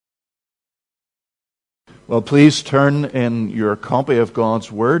Well, please turn in your copy of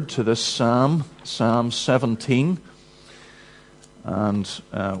God's Word to this Psalm, Psalm 17, and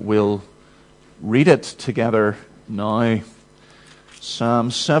we'll read it together now.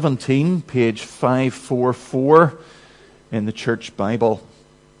 Psalm 17, page 544 in the Church Bible.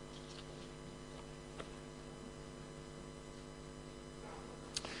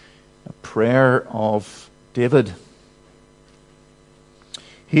 A prayer of David.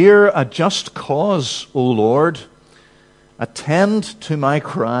 Hear a just cause, O Lord. Attend to my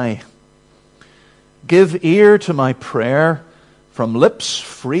cry. Give ear to my prayer from lips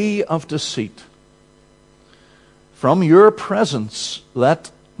free of deceit. From your presence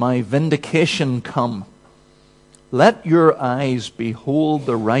let my vindication come. Let your eyes behold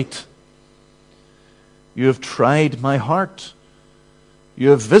the right. You have tried my heart. You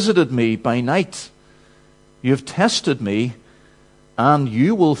have visited me by night. You have tested me, and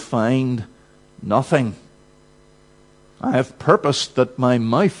you will find nothing. I have purposed that my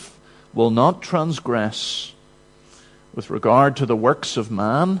mouth will not transgress. With regard to the works of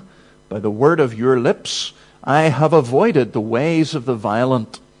man, by the word of your lips, I have avoided the ways of the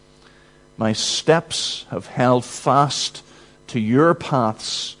violent. My steps have held fast to your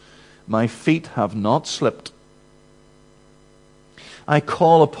paths. My feet have not slipped. I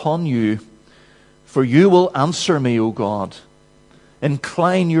call upon you, for you will answer me, O God.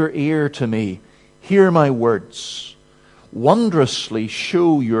 Incline your ear to me. Hear my words. Wondrously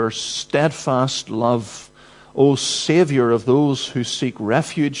show your steadfast love, O Savior of those who seek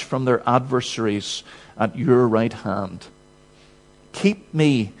refuge from their adversaries at your right hand. Keep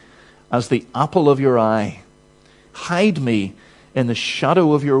me as the apple of your eye. Hide me in the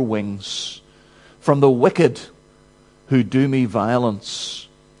shadow of your wings from the wicked who do me violence,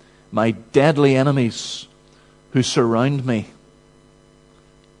 my deadly enemies who surround me.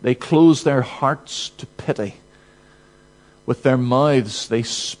 They close their hearts to pity. With their mouths they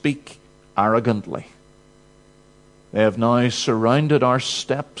speak arrogantly. They have now surrounded our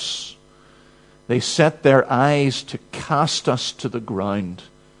steps. They set their eyes to cast us to the ground.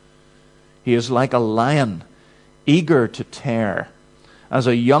 He is like a lion, eager to tear, as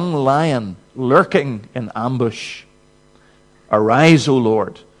a young lion lurking in ambush. Arise, O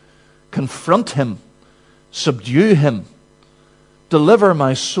Lord, confront him, subdue him. Deliver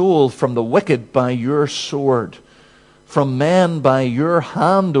my soul from the wicked by your sword, from men by your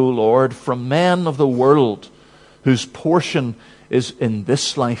hand, O Lord, from men of the world, whose portion is in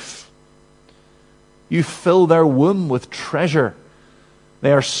this life. You fill their womb with treasure.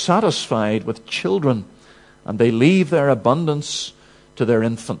 They are satisfied with children, and they leave their abundance to their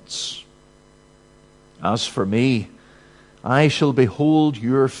infants. As for me, I shall behold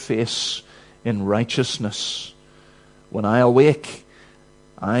your face in righteousness. When I awake,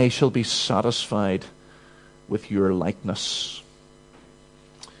 I shall be satisfied with your likeness.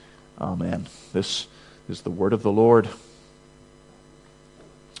 Amen. This is the word of the Lord.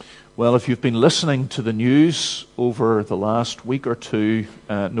 Well, if you've been listening to the news over the last week or two,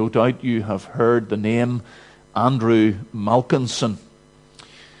 no doubt you have heard the name Andrew Malkinson.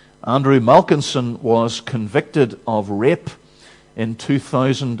 Andrew Malkinson was convicted of rape in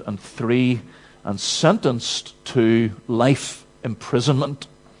 2003 and sentenced to life imprisonment.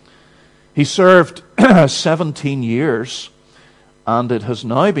 He served 17 years, and it has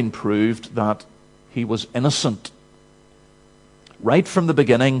now been proved that he was innocent. Right from the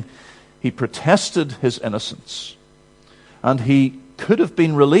beginning, he protested his innocence, and he could have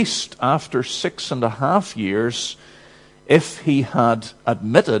been released after 6.5 years if he had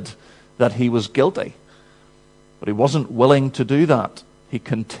admitted that he was guilty. But he wasn't willing to do that. He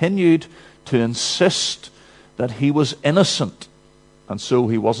continued to insist that he was innocent, and so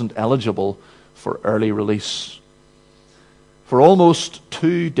he wasn't eligible for early release. For almost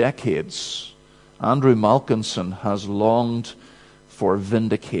 2 decades, Andrew Malkinson has longed for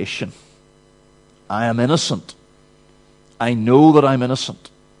vindication. I am innocent. I know that I'm innocent,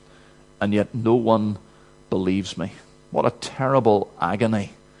 and yet no one believes me. What a terrible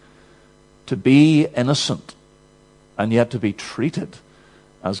agony to be innocent and yet to be treated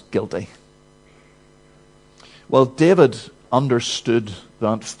as guilty. Well, David understood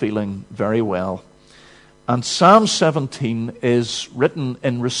that feeling very well. And Psalm 17 is written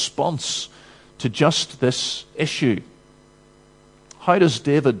in response to just this issue. How does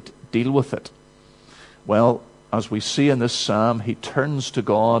David deal with it? Well, as we see in this psalm, he turns to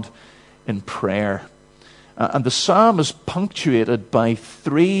God in prayer. And the psalm is punctuated by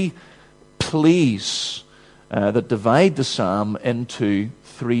 3 pleas that divide the psalm into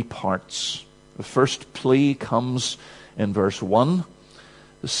 3 parts. The first plea comes in verse 1,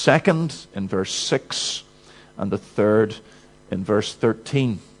 the second in verse 6, and the third in verse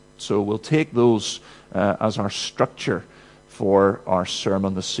 13. So we'll take those as our structure for our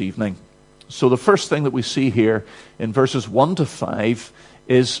sermon this evening. So the first thing that we see here in verses 1 to 5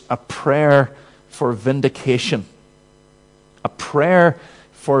 is a prayer for vindication. A prayer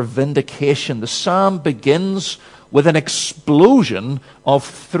for vindication. The psalm begins with an explosion of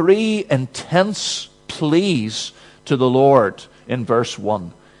 3 intense pleas to the Lord in verse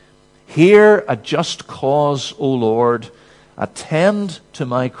 1. Hear a just cause, O Lord. Attend to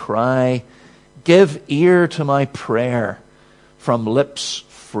my cry. Give ear to my prayer from lips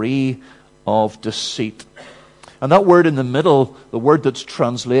free of deceit. And that word in the middle, the word that's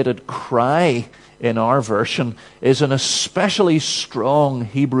translated cry in our version, is an especially strong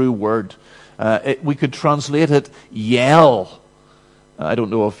Hebrew word. We could translate it yell. I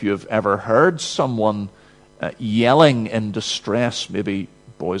don't know if you've ever heard someone yelling in distress. Maybe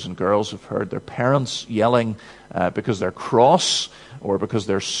boys and girls have heard their parents yelling because they're cross, or because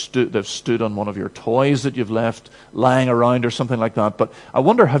they've stood on one of your toys that you've left lying around or something like that. But I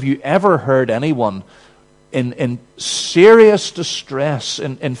wonder, have you ever heard anyone in serious distress,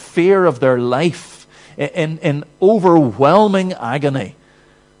 in fear of their life, in overwhelming agony,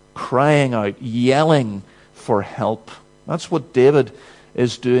 crying out, yelling for help? That's what David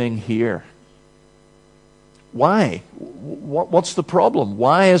is doing here. Why? What's the problem?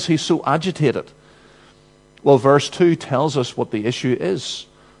 Why is he so agitated? Well, verse 2 tells us what the issue is.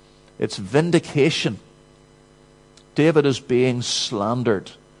 It's vindication. David is being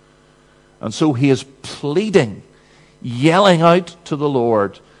slandered. And so he is pleading, yelling out to the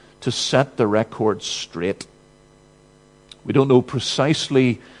Lord to set the record straight. We don't know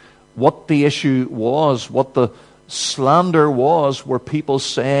precisely what the issue was, what the slander was. Were people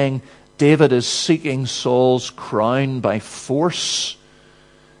saying David is seeking Saul's crown by force?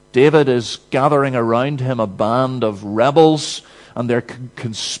 David is gathering around him a band of rebels, and they're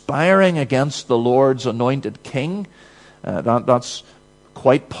conspiring against the Lord's anointed king? That's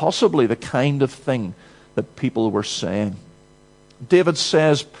quite possibly the kind of thing that people were saying. David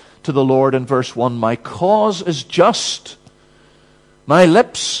says to the Lord in verse 1, my cause is just. My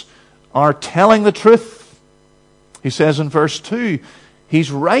lips are telling the truth. He says in verse 2,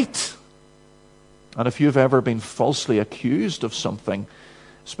 he's right. And if you've ever been falsely accused of something,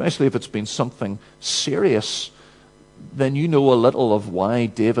 especially if it's been something serious, then you know a little of why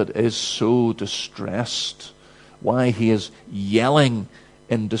David is so distressed, why he is yelling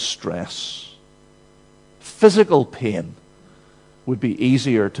in distress. Physical pain would be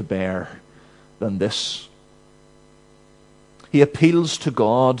easier to bear than this. He appeals to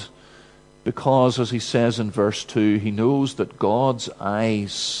God because, as he says in verse 2, he knows that God's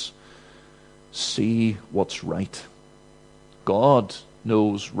eyes see what's right. God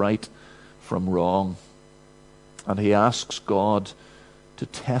knows right from wrong. And he asks God to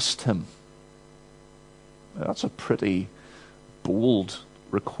test him. That's a pretty bold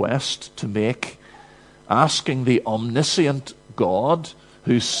request to make, asking the omniscient God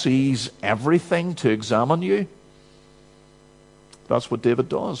who sees everything to examine you. That's what David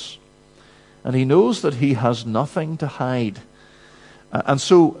does. And he knows that he has nothing to hide. And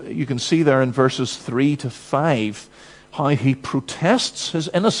so you can see there in verses 3 to 5 how he protests his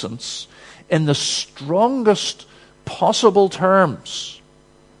innocence in the strongest possible terms.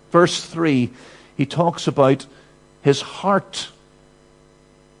 Verse 3, he talks about his heart.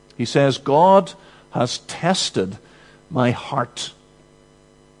 He says, God has tested my heart.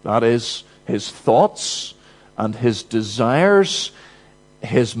 That is, his thoughts and his desires,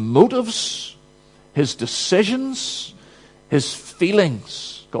 his motives, his decisions, his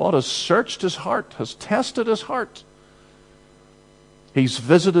feelings. God has searched his heart, has tested his heart. He's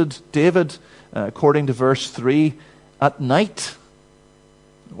visited David, according to verse 3, at night.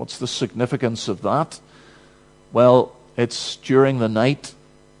 What's the significance of that? Well, it's during the night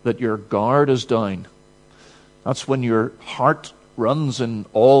that your guard is down. That's when your heart runs in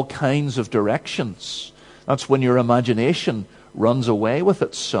all kinds of directions. That's when your imagination runs away with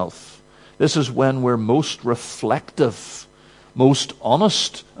itself. This is when we're most reflective, most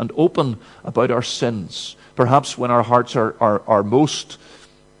honest and open about our sins. Perhaps when our hearts are most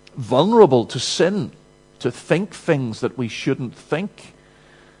vulnerable to sin, to think things that we shouldn't think.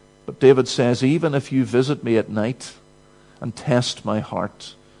 But David says, even if you visit me at night and test my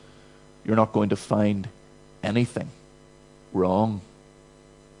heart, you're not going to find anything wrong.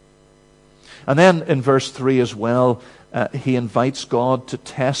 And then in verse 3 as well, he invites God to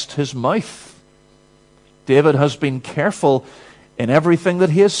test his mouth. David has been careful in everything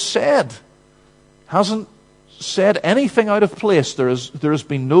that he has said. Hasn't said anything out of place. There has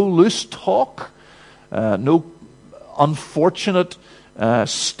been no loose talk. no unfortunate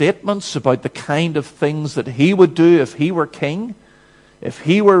statements about the kind of things that he would do if he were king, if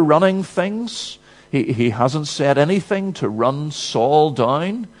he were running things. He hasn't said anything to run Saul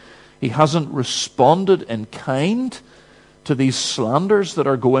down. He hasn't responded in kind to these slanders that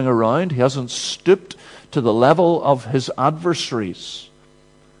are going around. He hasn't stooped to the level of his adversaries.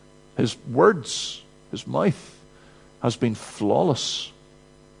 His words, his mouth has been flawless.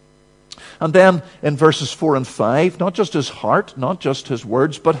 And then in verses 4 and 5, not just his heart, not just his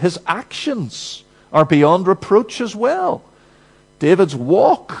words, but his actions are beyond reproach as well. David's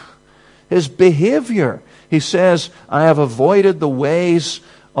walk, his behavior. He says, I have avoided the ways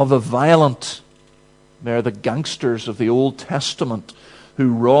of the violent. They're the gangsters of the Old Testament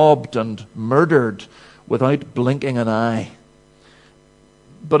who robbed and murdered without blinking an eye.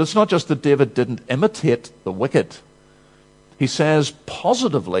 But it's not just that David didn't imitate the wicked. He says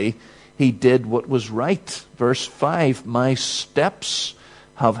positively he did what was right. Verse 5, my steps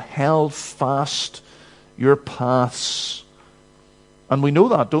have held fast your paths. And we know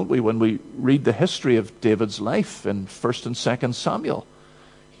that, don't we, when we read the history of David's life in 1 and 2 Samuel.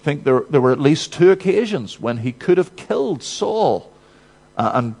 I think there were at least 2 occasions when he could have killed Saul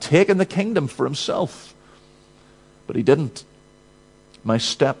and taken the kingdom for himself. But he didn't. My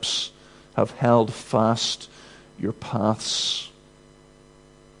steps have held fast your paths.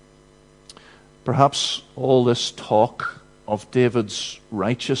 Perhaps all this talk of David's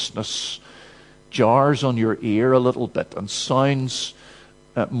righteousness jars on your ear a little bit and sounds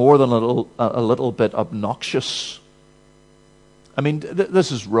more than a little bit obnoxious. I mean,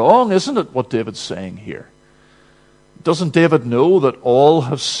 this is wrong, isn't it, what David's saying here? Doesn't David know that all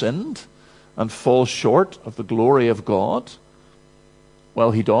have sinned and fall short of the glory of God?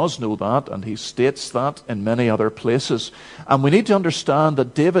 Well, he does know that, and he states that in many other places. And we need to understand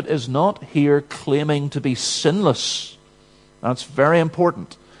that David is not here claiming to be sinless. That's very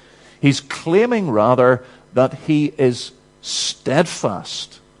important. He's claiming, rather, that he is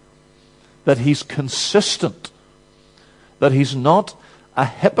steadfast, that he's consistent, that he's not a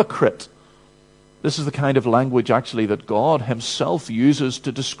hypocrite. This is the kind of language, actually, that God himself uses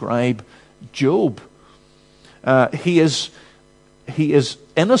to describe Job. He is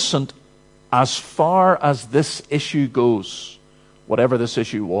innocent as far as this issue goes, whatever this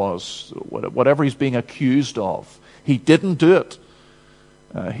issue was, whatever he's being accused of. He didn't do it.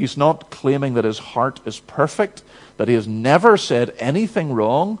 He's not claiming that his heart is perfect, that he has never said anything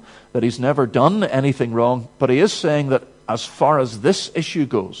wrong, that he's never done anything wrong, but he is saying that as far as this issue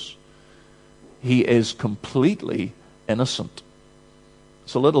goes, he is completely innocent.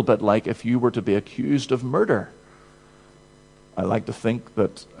 It's a little bit like if you were to be accused of murder. I like to think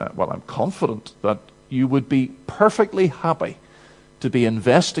that, I'm confident that you would be perfectly happy to be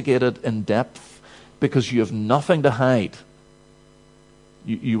investigated in depth because you have nothing to hide.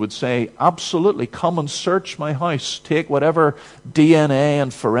 You would say, absolutely, come and search my house. Take whatever DNA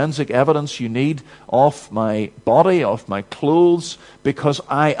and forensic evidence you need off my body, off my clothes, because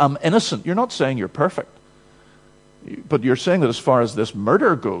I am innocent. You're not saying you're perfect, but you're saying that as far as this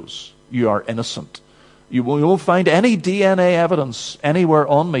murder goes, you are innocent. You won't find any DNA evidence anywhere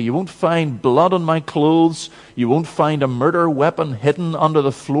on me. You won't find blood on my clothes. You won't find a murder weapon hidden under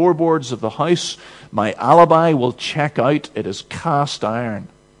the floorboards of the house. My alibi will check out. It is cast iron.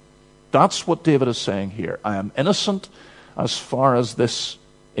 That's what David is saying here. I am innocent as far as this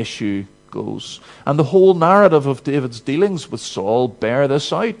issue goes. And the whole narrative of David's dealings with Saul bear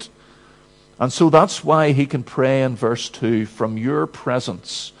this out. And so that's why he can pray in verse 2, from your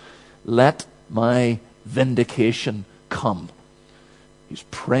presence, let my vindication come. He's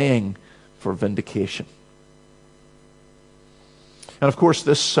praying for vindication. And of course,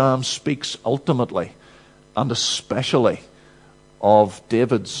 this psalm speaks ultimately and especially of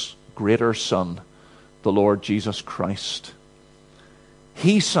David's greater son, the Lord Jesus Christ.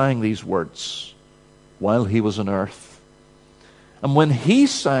 He sang these words while he was on earth. And when he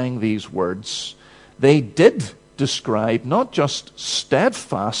sang these words, they did describe not just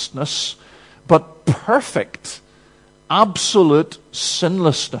steadfastness, but perfect, absolute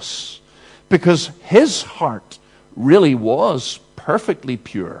sinlessness. Because his heart really was perfectly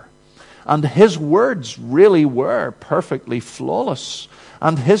pure. And his words really were perfectly flawless.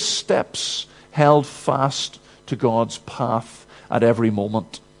 And his steps held fast to God's path at every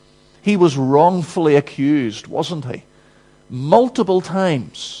moment. He was wrongfully accused, wasn't he? Multiple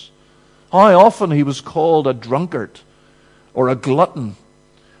times. How often he was called a drunkard, or a glutton,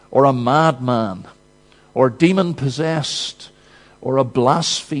 or a madman, or demon-possessed, or a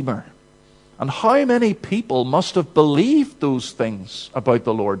blasphemer. And how many people must have believed those things about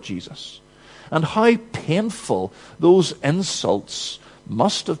the Lord Jesus? And how painful those insults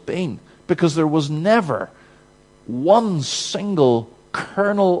must have been, because there was never one single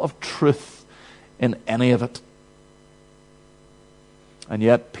kernel of truth in any of it. And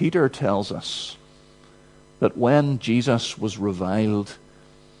yet Peter tells us that when Jesus was reviled,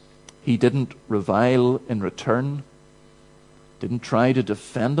 he didn't revile in return, didn't try to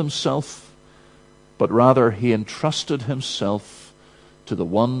defend himself, but rather he entrusted himself to the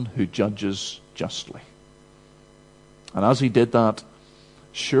one who judges justly. And as he did that,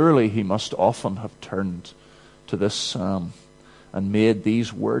 surely he must often have turned to this psalm and made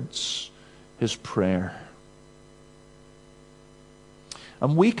these words his prayer.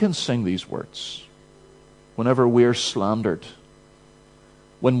 And we can sing these words whenever we're slandered,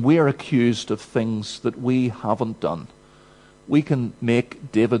 when we're accused of things that we haven't done. We can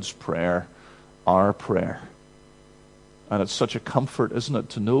make David's prayer our prayer. And it's such a comfort, isn't it,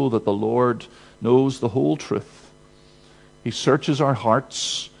 to know that the Lord knows the whole truth. He searches our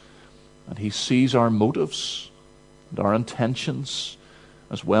hearts, and he sees our motives and our intentions,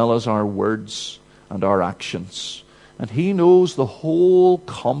 as well as our words and our actions. And he knows the whole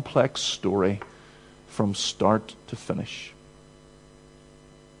complex story from start to finish.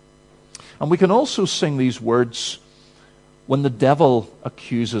 And we can also sing these words when the devil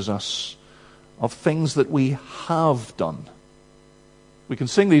accuses us of things that we have done. We can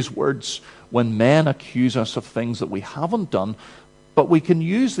sing these words when men accuse us of things that we haven't done, but we can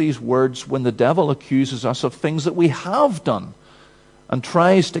use these words when the devil accuses us of things that we have done and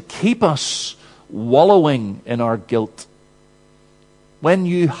tries to keep us wallowing in our guilt. When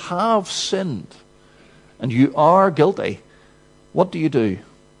you have sinned and you are guilty, what do?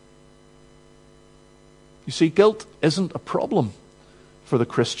 You see, guilt isn't a problem for the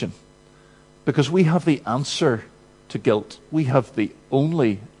Christian, because we have the answer to guilt. We have the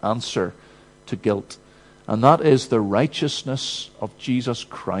only answer to guilt, and that is the righteousness of Jesus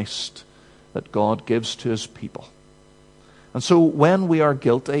Christ that God gives to his people. And so when we are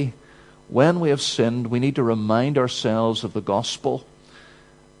guilty, when we have sinned, we need to remind ourselves of the gospel,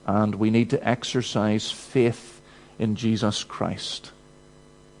 and we need to exercise faith in Jesus Christ.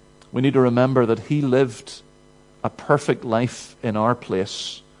 We need to remember that he lived a perfect life in our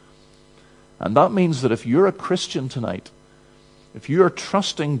place. And that means that if you're a Christian tonight, if you are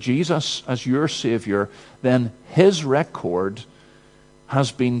trusting Jesus as your Savior, then his record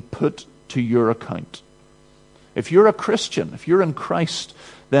has been put to your account. If you're a Christian, if you're in Christ,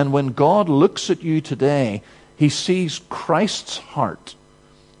 then when God looks at you today, he sees Christ's heart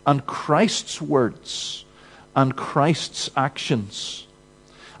and Christ's words and Christ's actions.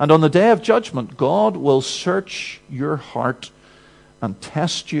 And on the day of judgment, God will search your heart and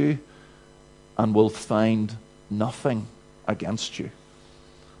test you and will find nothing against you.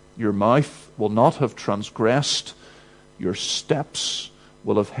 Your mouth will not have transgressed. Your steps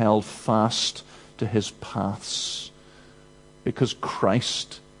will have held fast to his paths, because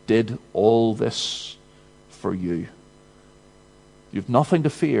Christ did all this for you. You've nothing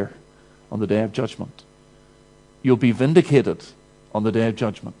to fear on the day of judgment. You'll be vindicated on the day of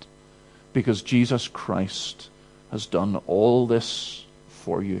judgment, because Jesus Christ has done all this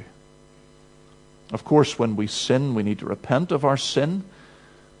for you. Of course, when we sin, we need to repent of our sin,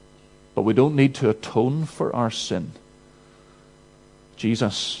 but we don't need to atone for our sin.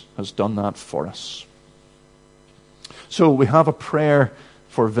 Jesus has done that for us. So we have a prayer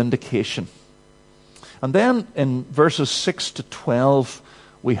for vindication. And then in verses 6 to 12,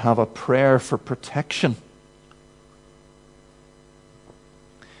 we have a prayer for protection.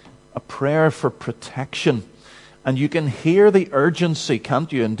 A prayer for protection. And you can hear the urgency,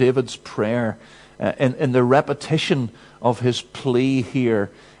 can't you, in David's prayer, in the repetition of his plea here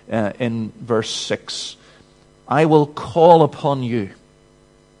in verse 6. I will call upon you.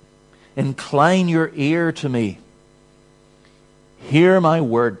 Incline your ear to me. Hear my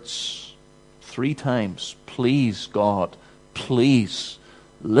words. 3 times. Please, God, please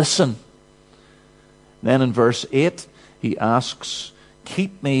listen. Then in verse 8, he asks,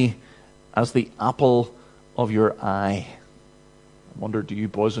 keep me as the apple of your eye. I wonder, do you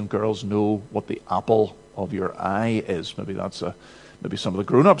boys and girls know what the apple of your eye is? Maybe some of the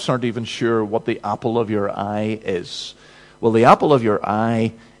grown-ups aren't even sure what the apple of your eye is. Well, the apple of your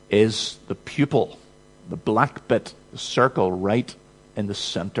eye is the pupil, the black bit, the circle right in the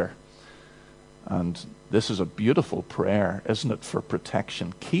center. And this is a beautiful prayer, isn't it, for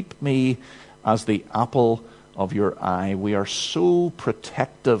protection. Keep me as the apple of your eye. We are so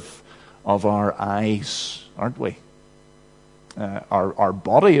protective of our eyes, aren't we? Our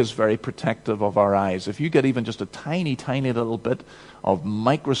body is very protective of our eyes. If you get even just a tiny, tiny little bit of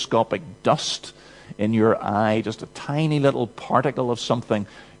microscopic dust in your eye, just a tiny little particle of something,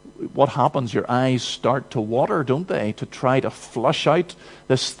 what happens? Your eyes start to water, don't they? To try to flush out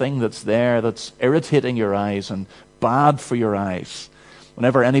this thing that's there, that's irritating your eyes and bad for your eyes.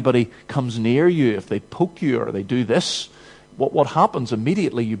 Whenever anybody comes near you, if they poke you or they do this, what happens?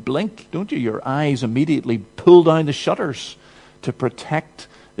 Immediately you blink, don't you? Your eyes immediately pull down the shutters to protect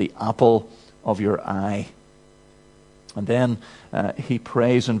the apple of your eye. And then he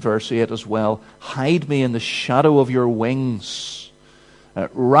prays in verse 8 as well, hide me in the shadow of your wings.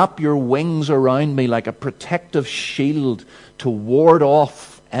 Wrap your wings around me like a protective shield to ward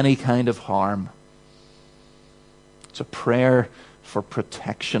off any kind of harm. It's a prayer for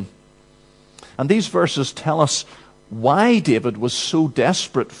protection. And these verses tell us why David was so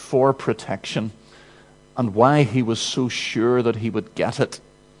desperate for protection and why he was so sure that he would get it.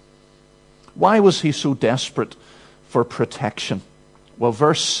 Why was he so desperate for protection? Well,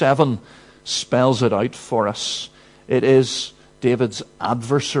 verse 7 spells it out for us. It is David's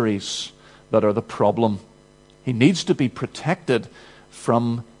adversaries that are the problem. He needs to be protected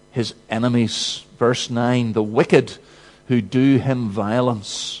from his enemies. Verse 9, the wicked who do him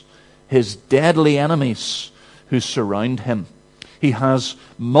violence, his deadly enemies who surround him. He has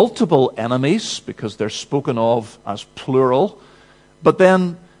multiple enemies because they're spoken of as plural, but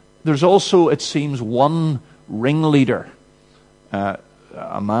then there's also, it seems, one ringleader,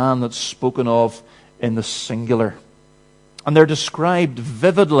 a man that's spoken of in the singular. And they're described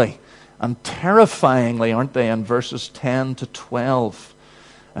vividly and terrifyingly, aren't they, in verses 10 to 12.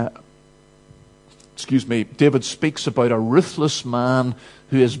 David speaks about a ruthless man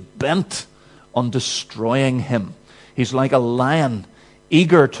who is bent on destroying him. He's like a lion,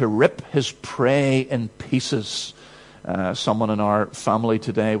 eager to rip his prey in pieces. Someone in our family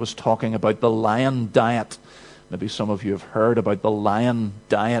today was talking about the lion diet. Maybe some of you have heard about the lion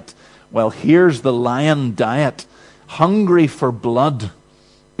diet. Well, here's the lion diet. Hungry for blood,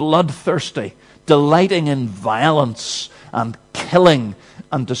 bloodthirsty, delighting in violence and killing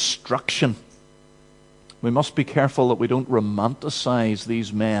and destruction. We must be careful that we don't romanticize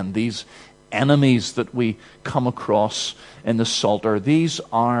these men, these enemies that we come across in the Psalter. These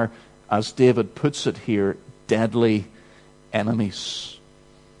are, as David puts it here, deadly enemies.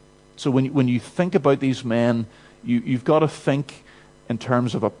 So when you think about these men, you've got to think in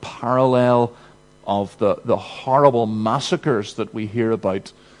terms of a parallel of the horrible massacres that we hear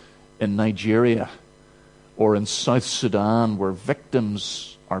about in Nigeria or in South Sudan, where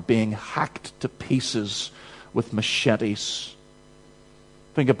victims are being hacked to pieces with machetes.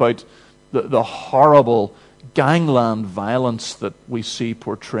 Think about the horrible gangland violence that we see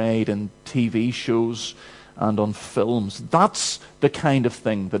portrayed in TV shows and on films. That's the kind of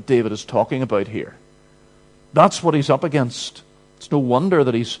thing that David is talking about here. That's what he's up against. It's no wonder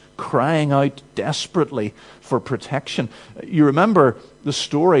that he's crying out desperately for protection. You remember the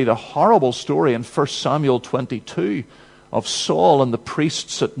story, the horrible story in 1 Samuel 22 of Saul and the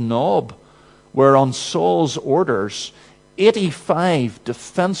priests at Nob, where on Saul's orders, 85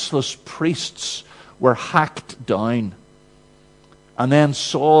 defenseless priests were hacked down. And then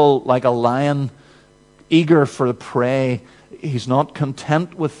Saul, like a lion, eager for the prey, he's not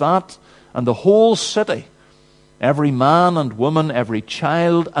content with that. And the whole city, every man and woman, every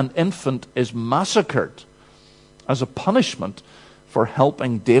child and infant is massacred as a punishment for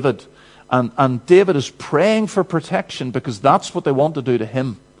helping David. And David is praying for protection because that's what they want to do to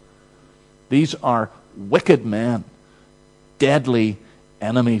him. These are wicked men, deadly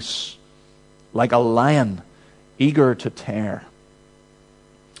enemies, like a lion eager to tear.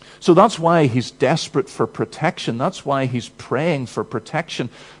 So that's why he's desperate for protection. That's why he's praying for protection.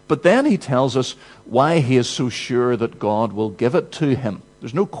 But then he tells us why he is so sure that God will give it to him.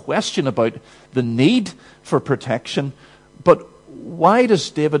 There's no question about the need for protection. But why does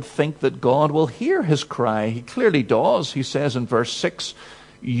David think that God will hear his cry? He clearly does. He says in verse 6,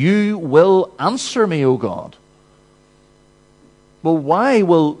 "You will answer me, O God." Well, why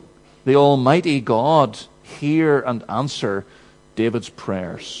will the Almighty God hear and answer David's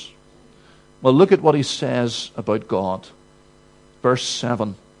prayers? Well, look at what he says about God. Verse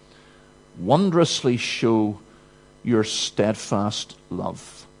 7, "Wondrously show your steadfast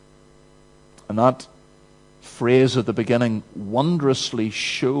love." And that phrase at the beginning, wondrously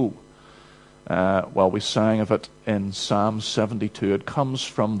show, we sang of it in Psalm 72. It comes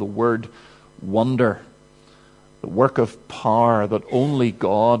from the word wonder, the work of power that only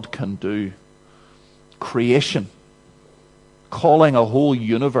God can do. Creation, calling a whole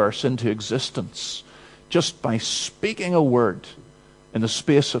universe into existence, just by speaking a word in the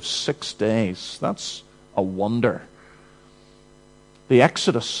space of 6 days. That's a wonder. The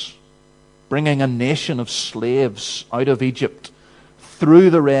Exodus, bringing a nation of slaves out of Egypt through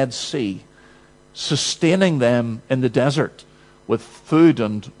the Red Sea, sustaining them in the desert with food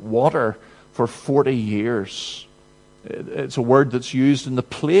and water for 40 years. It's a word that's used in the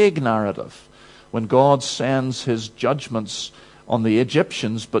plague narrative when God sends his judgments on the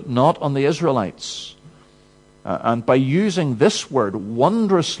Egyptians but not on the Israelites. And by using this word,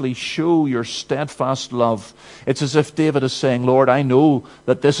 wondrously show your steadfast love, it's as if David is saying, Lord, I know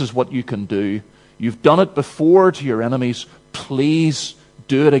that this is what you can do. You've done it before to your enemies. Please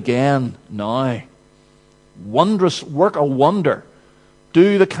do it again now. Wondrous, work a wonder.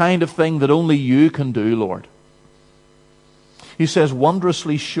 Do the kind of thing that only you can do, Lord. He says,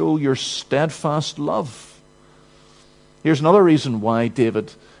 wondrously show your steadfast love. Here's another reason why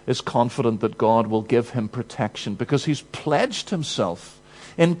David is confident that God will give him protection, because he's pledged himself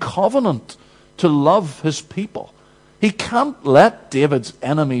in covenant to love his people. He can't let David's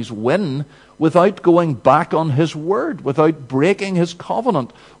enemies win without going back on his word, without breaking his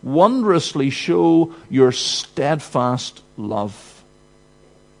covenant. Wondrously show your steadfast love.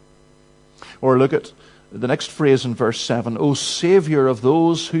 Or look at the next phrase in verse 7, O Savior of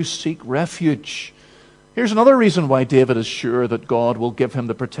those who seek refuge. Here's another reason why David is sure that God will give him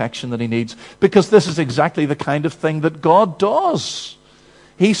the protection that he needs, because this is exactly the kind of thing that God does.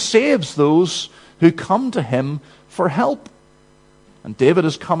 He saves those who come to him for help. And David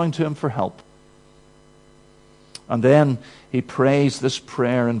is coming to him for help. And then he prays this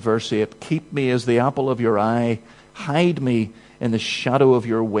prayer in verse 8, keep me as the apple of your eye, hide me in the shadow of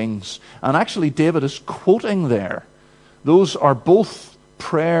your wings. And actually David is quoting there. Those are both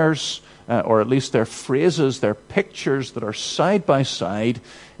prayers, or at least they're phrases, they're pictures that are side by side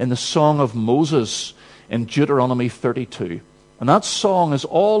in the Song of Moses in Deuteronomy 32. And that song is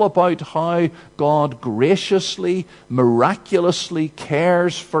all about how God graciously, miraculously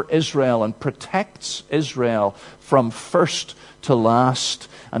cares for Israel and protects Israel from first to last.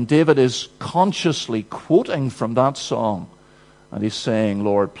 And David is consciously quoting from that song. And he's saying,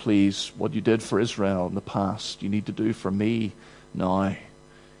 Lord, please, what you did for Israel in the past, you need to do for me now.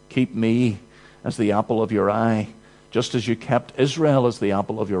 Keep me as the apple of your eye, just as you kept Israel as the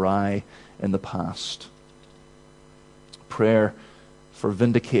apple of your eye in the past. Prayer for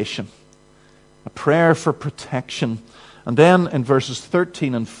vindication. A prayer for protection. And then in verses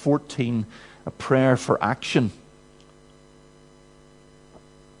 13 and 14, a prayer for action.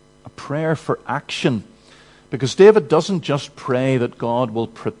 A prayer for action. Because David doesn't just pray that God will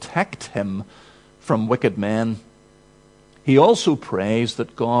protect him from wicked men. He also prays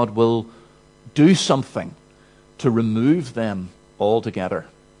that God will do something to remove them altogether.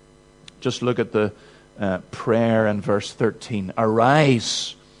 Just look at the prayer in verse 13.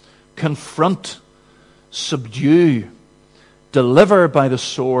 Arise, confront, subdue, deliver by the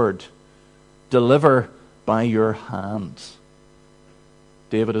sword, deliver by your hand.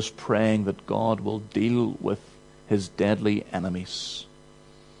 David is praying that God will deal with his deadly enemies.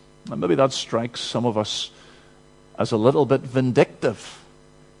 And maybe that strikes some of us as a little bit vindictive.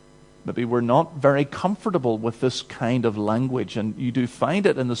 Maybe we're not very comfortable with this kind of language, and you do find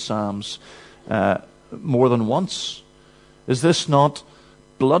it in the Psalms more than once. Is this not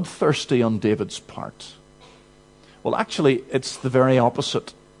bloodthirsty on David's part? Well, actually, it's the very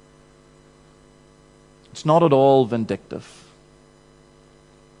opposite. It's not at all vindictive.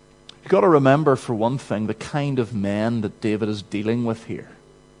 You've got to remember, for one thing, the kind of men that David is dealing with here.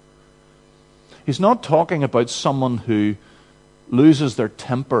 He's not talking about someone who loses their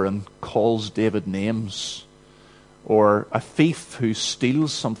temper and calls David names, or a thief who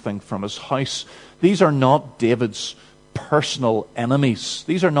steals something from his house. These are not David's personal enemies.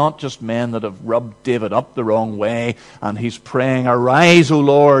 These are not just men that have rubbed David up the wrong way, and he's praying, arise, O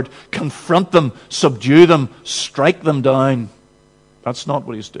Lord, confront them, subdue them, strike them down. That's not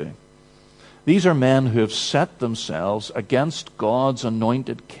what he's doing. These are men who have set themselves against God's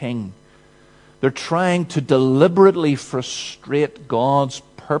anointed king. They're trying to deliberately frustrate God's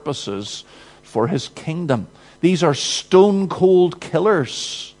purposes for his kingdom. These are stone-cold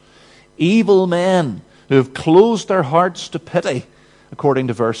killers, evil men who have closed their hearts to pity, according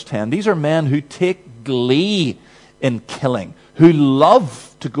to verse 10. These are men who take glee in killing, who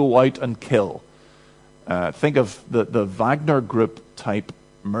love to go out and kill. Think of the Wagner Group type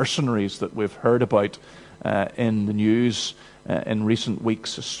mercenaries that we've heard about in the news in recent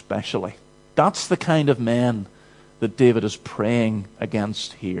weeks especially. That's the kind of men that David is praying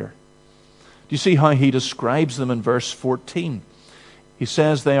against here. Do you see how he describes them in verse 14? He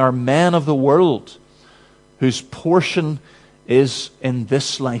says they are men of the world whose portion is in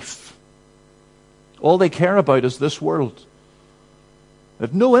this life. All they care about is this world. They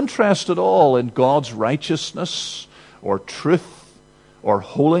have no interest at all in God's righteousness or truth or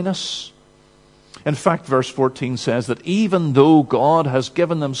holiness. In fact, verse 14 says that even though God has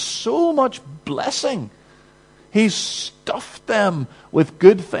given them so much blessing, He's stuffed them with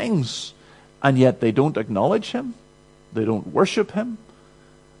good things, and yet they don't acknowledge Him, they don't worship Him,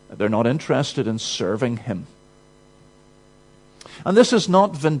 they're not interested in serving Him. And this is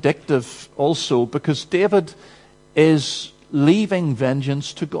not vindictive also because David is leaving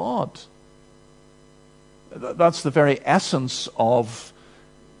vengeance to God. That's the very essence of,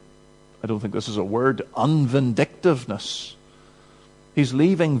 I don't think this is a word, unvindictiveness. He's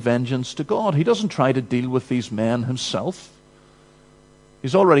leaving vengeance to God. He doesn't try to deal with these men himself.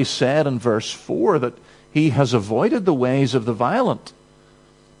 He's already said in verse 4 that he has avoided the ways of the violent.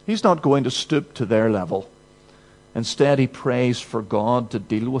 He's not going to stoop to their level. Instead, he prays for God to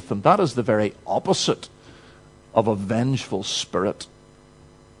deal with them. That is the very opposite of a vengeful spirit.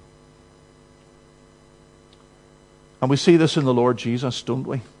 And we see this in the Lord Jesus, don't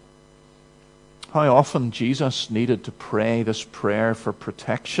we? How often Jesus needed to pray this prayer for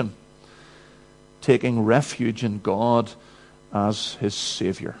protection, taking refuge in God as his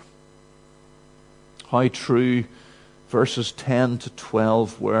Savior. How true verses 10 to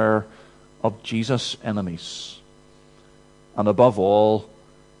 12 were of Jesus' enemies. And above all,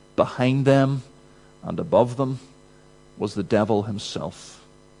 behind them and above them was the devil himself.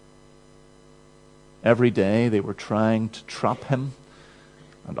 Every day they were trying to trap him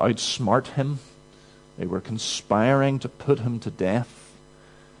and outsmart him. They were conspiring to put him to death.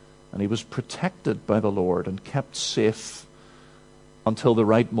 And he was protected by the Lord and kept safe until the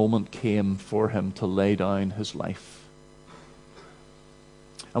right moment came for him to lay down his life.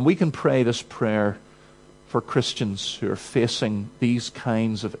 And we can pray this prayer for Christians who are facing these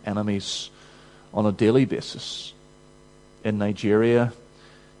kinds of enemies on a daily basis. In Nigeria,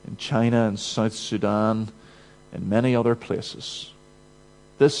 in China, in South Sudan, in many other places.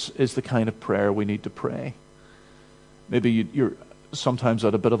 This is the kind of prayer we need to pray. Maybe you're sometimes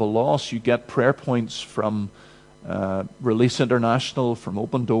at a bit of a loss. You get prayer points from Release International, from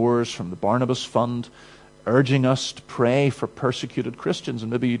Open Doors, from the Barnabas Fund, urging us to pray for persecuted Christians.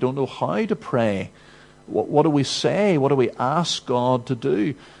 And maybe you don't know how to pray. What do we say? What do we ask God to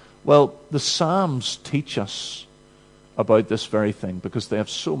do? Well, the Psalms teach us about this very thing because they have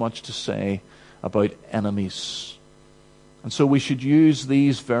so much to say about enemies. And so we should use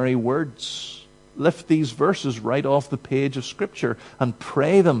these very words. Lift these verses right off the page of Scripture and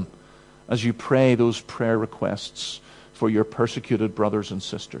pray them as you pray those prayer requests for your persecuted brothers and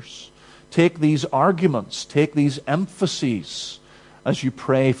sisters. Take these arguments, take these emphases as you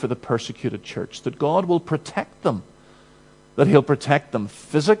pray for the persecuted church, that God will protect them, that He'll protect them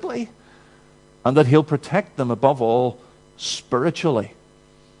physically, and that He'll protect them above all spiritually.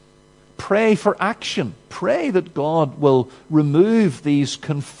 Pray for action. Pray that God will remove these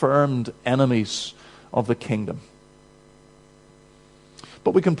confirmed enemies of the kingdom.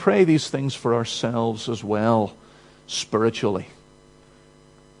 But we can pray these things for ourselves as well, spiritually.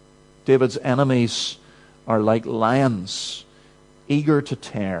 David's enemies are like lions, eager to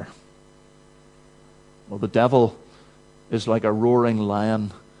tear. Well, the devil is like a roaring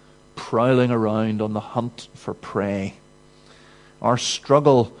lion, prowling around on the hunt for prey. Our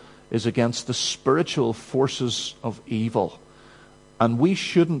struggle is against the spiritual forces of evil. And we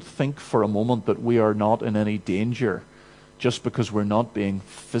shouldn't think for a moment that we are not in any danger just because we're not being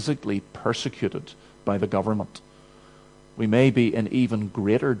physically persecuted by the government. We may be in even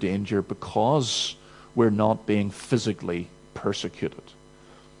greater danger because we're not being physically persecuted.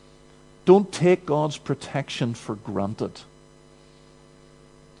 Don't take God's protection for granted.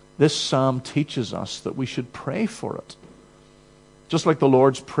 This psalm teaches us that we should pray for it. Just like the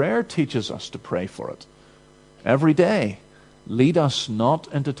Lord's Prayer teaches us to pray for it. Every day, lead us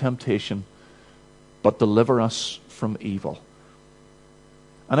not into temptation, but deliver us from evil.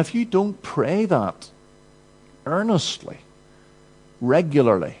 And if you don't pray that earnestly,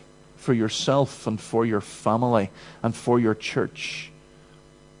 regularly, for yourself and for your family and for your church,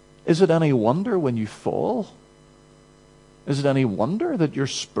 is it any wonder when you fall? Is it any wonder that you're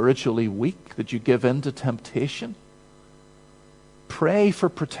spiritually weak, that you give in to temptation? Pray for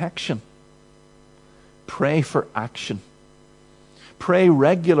protection. Pray for action. Pray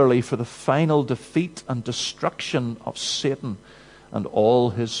regularly for the final defeat and destruction of Satan and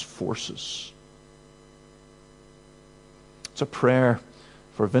all his forces. It's a prayer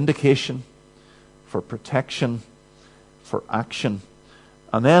for vindication, for protection, for action.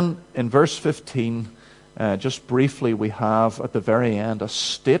 And then in verse 15, just briefly, we have at the very end a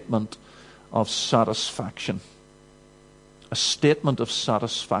statement of satisfaction. A statement of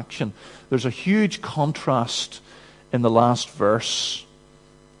satisfaction. There's a huge contrast in the last verse.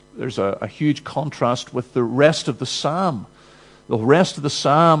 There's a huge contrast with the rest of the psalm. The rest of the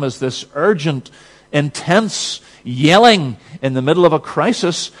psalm is this urgent, intense yelling in the middle of a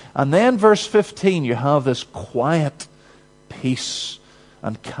crisis. And then verse 15, you have this quiet peace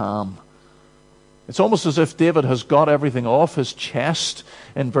and calm. It's almost as if David has got everything off his chest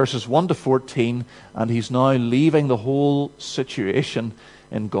in verses 1 to 14, and he's now leaving the whole situation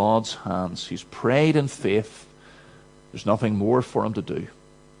in God's hands. He's prayed in faith. There's nothing more for him to do.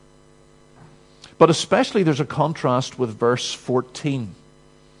 But especially there's a contrast with verse 14.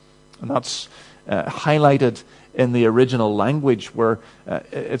 And that's highlighted in the original language where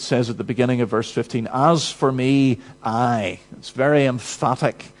it says at the beginning of verse 15, "As for me, I." It's very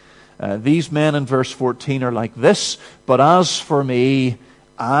emphatic. These men in verse 14 are like this, but as for me,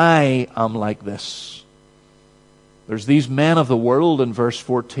 I am like this. There's these men of the world in verse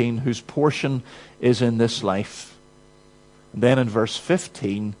 14 whose portion is in this life. And then in verse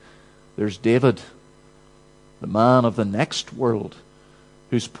 15, there's David, the man of the next world,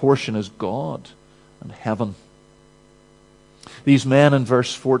 whose portion is God and heaven. These men in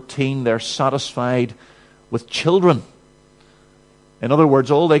verse 14, they're satisfied with children. In other words,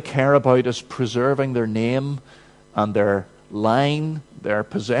 all they care about is preserving their name and their line, their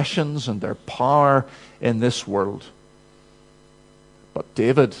possessions and their power in this world. But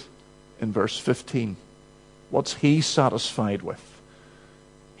David, in verse 15, what's he satisfied with?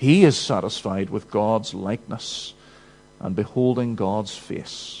 He is satisfied with God's likeness and beholding God's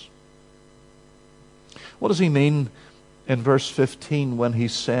face. What does he mean in verse 15 when he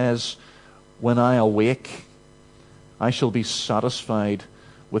says, "When I awake, I shall be satisfied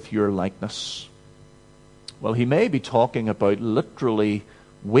with your likeness"? Well, he may be talking about literally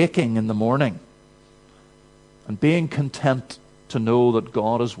waking in the morning and being content to know that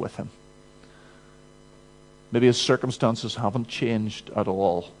God is with him. Maybe his circumstances haven't changed at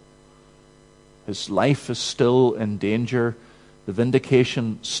all. His life is still in danger. The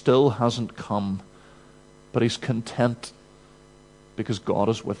vindication still hasn't come. But he's content because God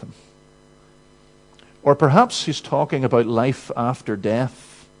is with him. Or perhaps he's talking about life after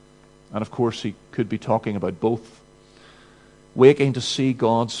death. And of course he could be talking about both. Waking to see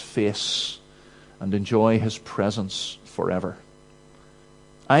God's face and enjoy his presence forever.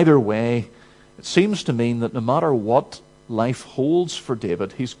 Either way, it seems to mean that no matter what life holds for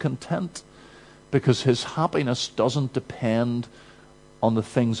David, he's content because his happiness doesn't depend on the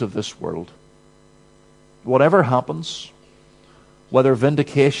things of this world. Whatever happens, whether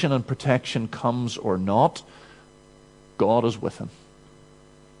vindication and protection comes or not, God is with him.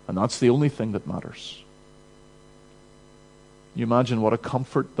 And that's the only thing that matters. You imagine what a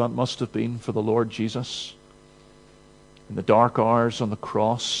comfort that must have been for the Lord Jesus in the dark hours on the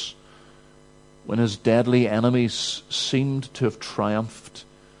cross, when his deadly enemies seemed to have triumphed,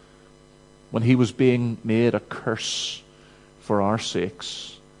 when he was being made a curse for our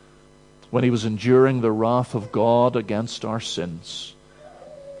sakes, when he was enduring the wrath of God against our sins.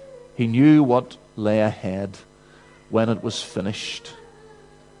 He knew what lay ahead when it was finished.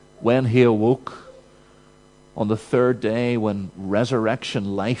 When he awoke on the third day, when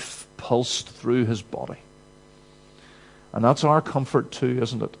resurrection life pulsed through his body. And that's our comfort too,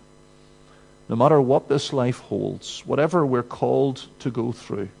 isn't it? No matter what this life holds, whatever we're called to go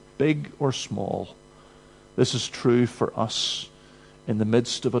through, big or small, this is true for us in the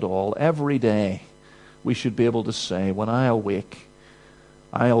midst of it all. Every day we should be able to say, when I awake,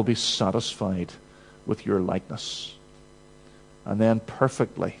 I'll be satisfied with your likeness. And then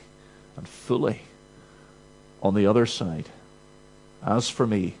perfectly and fully on the other side, as for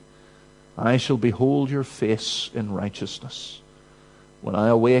me, I shall behold your face in righteousness. When I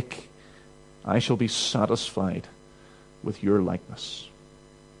awake, I shall be satisfied with your likeness.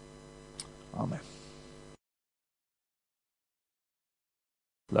 Amen.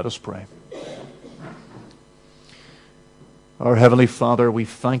 Let us pray. Our Heavenly Father, we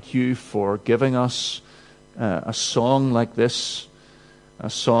thank you for giving us a song like this, a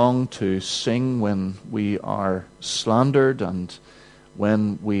song to sing when we are slandered and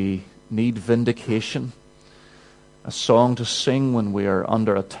when we need vindication, a song to sing when we are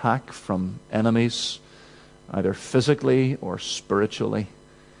under attack from enemies, either physically or spiritually.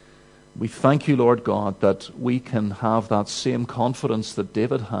 We thank you, Lord God, that we can have that same confidence that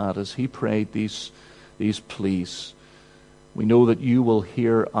David had as he prayed these pleas. We know that you will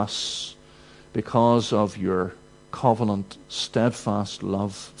hear us because of your covenant, steadfast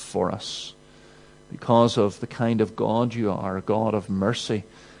love for us. because of the kind of God you are, a God of mercy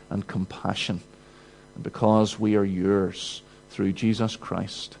and compassion, and because we are yours through Jesus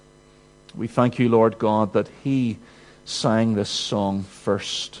Christ. We thank you, Lord God, that he sang this song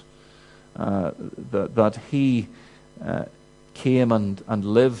first, that he came and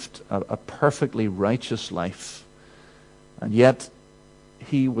lived a perfectly righteous life, and yet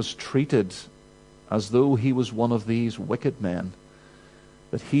he was treated as though he was one of these wicked men,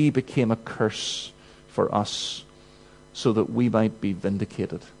 that he became a curse for us so that we might be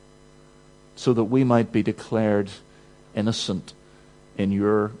vindicated, so that we might be declared innocent in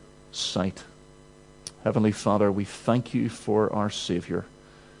your sight. Heavenly Father, we thank you for our Savior.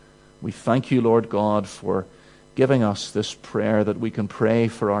 We thank you, Lord God, for giving us this prayer that we can pray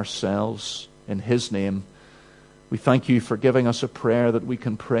for ourselves in his name. We thank you for giving us a prayer that we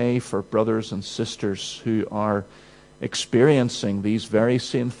can pray for brothers and sisters who are experiencing these very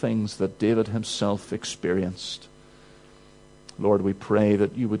same things that David himself experienced. Lord, we pray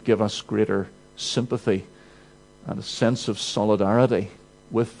that you would give us greater sympathy and a sense of solidarity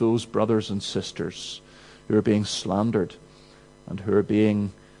with those brothers and sisters who are being slandered and who are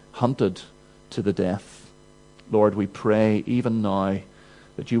being hunted to the death. Lord, we pray even now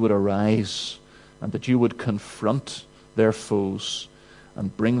that you would arise and that you would confront their foes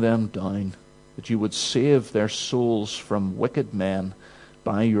and bring them down, that you would save their souls from wicked men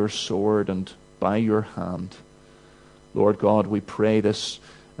by your sword and by your hand. Lord God, we pray this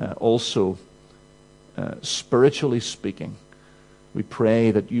also spiritually speaking. We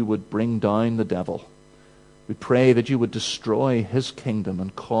pray that you would bring down the devil. We pray that you would destroy his kingdom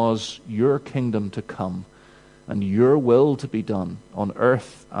and cause your kingdom to come and your will to be done on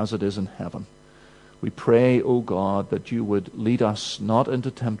earth as it is in heaven. We pray, O God, that you would lead us not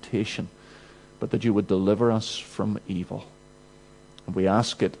into temptation, but that you would deliver us from evil. And we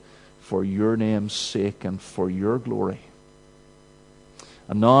ask it for your name's sake and for your glory.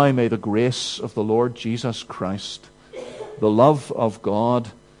 And now may the grace of the Lord Jesus Christ, the love of God,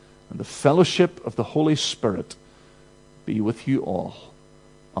 and the fellowship of the Holy Spirit be with you all.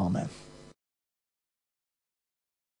 Amen.